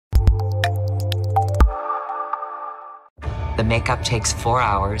The makeup takes 4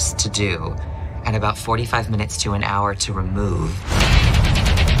 hours to do and about 45 minutes to an hour to remove.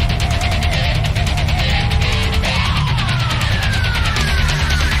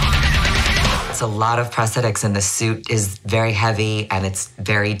 It's a lot of prosthetics, and the suit is very heavy, and it's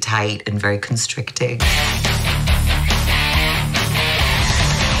very tight and very constricting.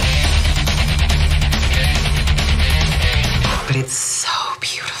 But it's so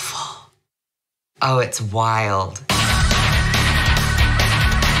beautiful. Oh, it's wild.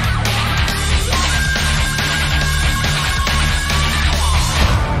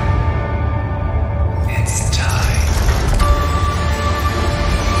 It's time.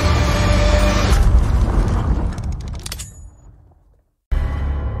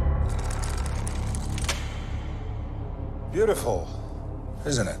 Beautiful,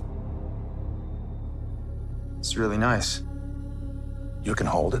 isn't it? It's really nice. You can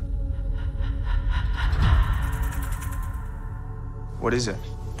hold it. What is it?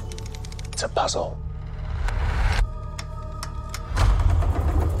 It's a puzzle.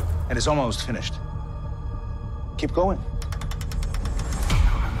 And it's almost finished. Keep going.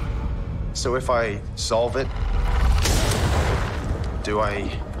 So if I solve it, do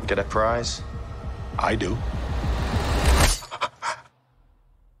I get a prize? I do.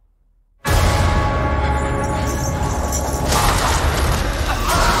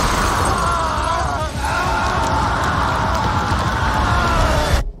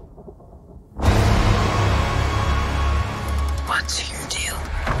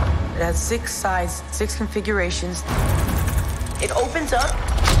 It has 6 sides, 6 configurations. It opens up,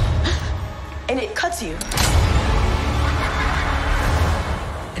 and it cuts you.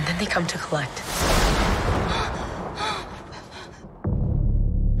 And then they come to collect.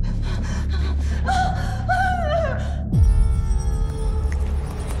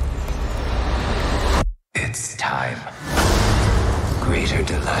 It's time. Greater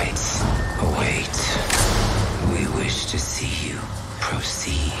delights await. We wish to see you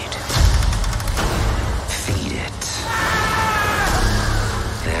proceed. Feed it.